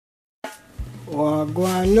Oh, go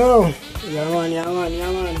on now. Yeah man.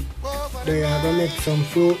 They are gonna make some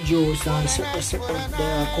fruit juice and something.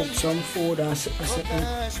 They are cook some food and something.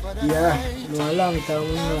 Yeah, no a long time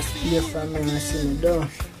we must hear from me and see me down.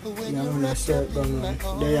 Yeah man, I say it down man.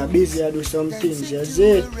 They are busy to do some things, you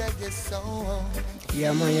see it?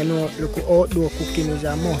 Yeah man, you know, look, outdoor cooking is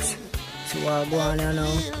a must. So I go on here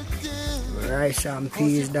now. Rice and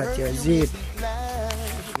peas, that you see it.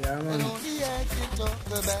 Yeah man.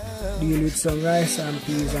 Deal with some rice and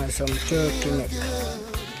peas and some turkey neck.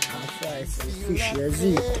 And fry some fish, you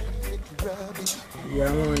see it.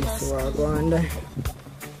 Yeah man, so I go on there.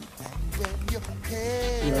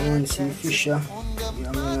 Yeah man, see fish. Yeah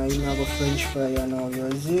man, you have a French fry, you know,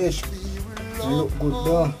 you see it. It look good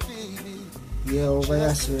though. Yeah, over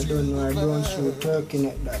here, so you don't know, I don't show turkey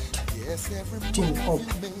neck that. Thing up.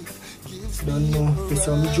 Don't know, for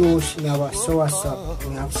some juice, I have a soursop,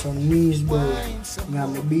 I have some gooseberry, I have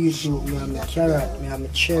my beetroot, I have my carrot, I have my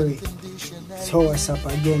cherry. Soursop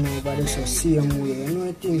again over there, so same way. You know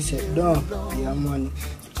what things said, dog? Yeah man,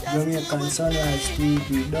 Jamaican Sunrise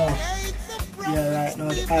TV, dog. Yeah, right now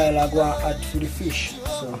the oil I go and add for the fish,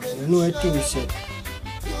 so you know what things said.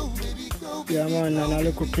 Yeah man, and a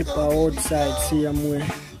little clip outside, same way.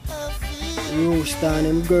 Rooster and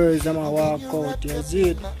them girls, I'm a walk out, you see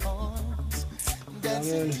it? Yeah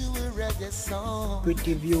man,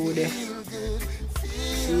 pretty view there.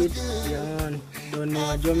 See it? Yeah man, don't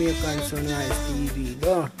know Jamaican Sunrise TV,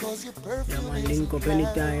 though. Yeah man, link up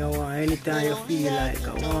anytime you want, anytime you feel like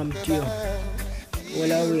I want you.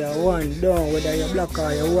 Well, we are one, though, whether you're black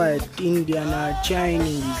or you're white, Indian or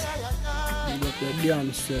Chinese, you got your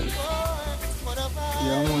damn self.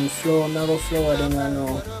 Yeah man, flour, I'm gonna flour them right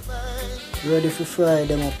now. Ready for fry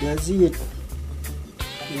them up, you see it?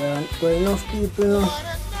 Yeah, got enough people now.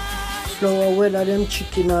 Flour whether them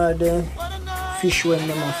chicken or them fish when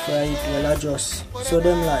them a fry it, well I just so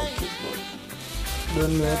them like it, but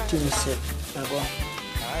don't know what things set. I go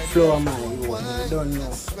flour my own, you don't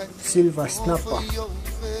know. Silver snapper.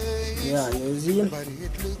 Yeah, you see?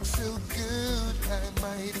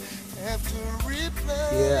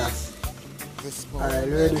 Yeah. I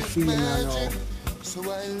already feel now.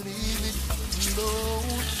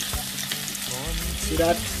 See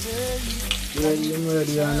that? Yeah, I'm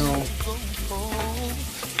ready now.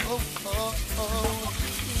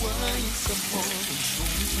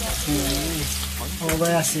 Over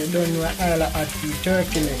here, see, you don't know all I add for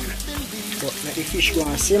turkey neck. But let the fish go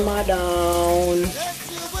and simmer down.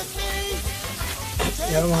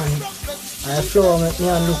 Yeah man, I flour make me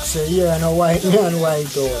and look say here and white me and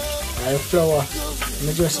white out. I flour,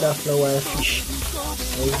 I just that flour I fish.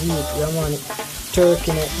 I see it, yeah man,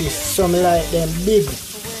 turkey neck this, some like them big.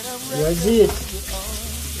 You see it?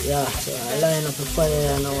 Yeah, so I line up the fire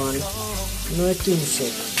and I want nothing set.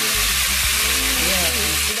 Yeah,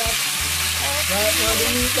 you see that? Right now the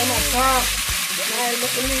meat them are top.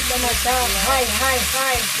 The meat them are top. High.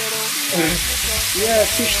 Yeah,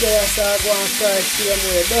 fish there so I go and fry same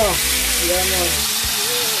way down. Yeah man.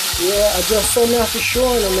 Yeah, I just saw me have to show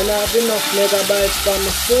them. I have enough megabytes from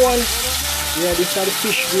my phone. Yeah, this are the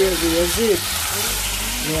fish gravy, you see it?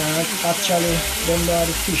 Yeah, actually, them are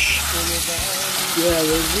the fish. Yeah,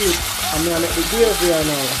 you see it? I'm gonna make the gravy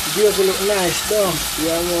now. The gravy look nice, though.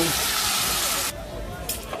 Yeah, man.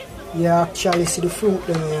 Yeah, actually, see the fruit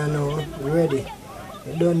them here now. Ready.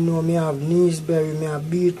 You don't know, me have gooseberry, me have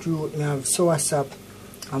beetroot, me have soursop,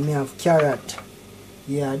 and me have carrot.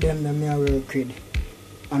 Yeah, them me have work with.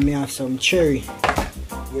 And me have some cherry.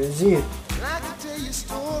 You see it?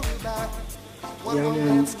 Yeah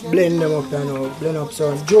man, blend them up now. Blend up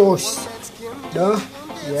some juice. Duh?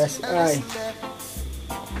 Yes, aye.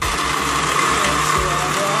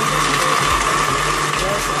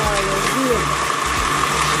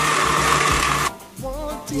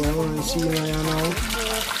 Yeah man, see now.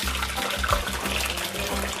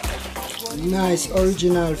 Nice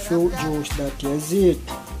original fruit juice that you see it.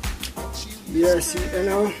 Yes, you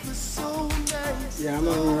know. Yeah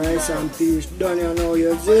man, rice and peas done, you know,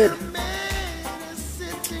 you see it.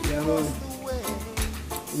 Yeah man.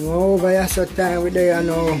 You know, over here so time with there, you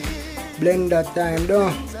know, blend that time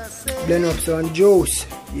down. Blend up some juice.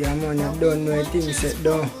 Yeah man, you don't know anything set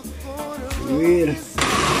down. Real.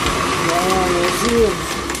 Yeah man, you see it.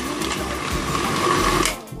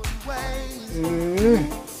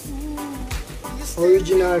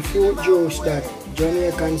 Original fruit juice that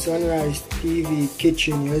Jamaican Sunrise TV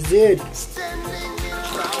kitchen, you see it?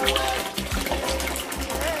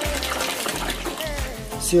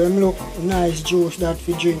 See him look nice juice that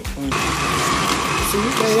we drink. See,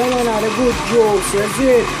 the one are the good juice, you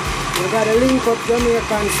see it? You gotta link up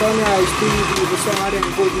Jamaican Sunrise TV with some of them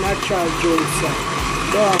good natural jokes.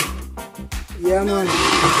 Yeah, man.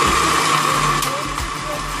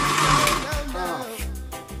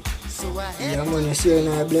 Yeah, man, you see in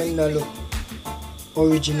a blender, look.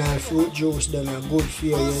 Original fruit juice, them are good for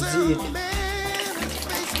you, you see it.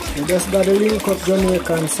 You just gotta link up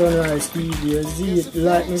Jamaican Sunrise TV, you see it.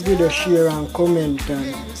 Like my video, share and comment,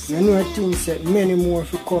 and you know things that many more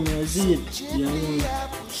if you come, you see it. You know.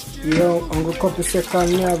 Yeah, on a couple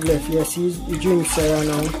seconds I have left, you see the drinks here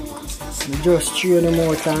now. You just chew them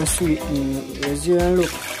out and sweeten. You see and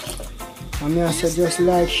look. And I say just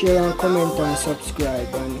like, share and comment and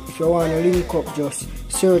subscribe. And if you want to link up, just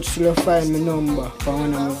search till you find my number for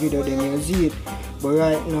one of my videos, then you see it. But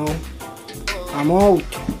right now, I'm out.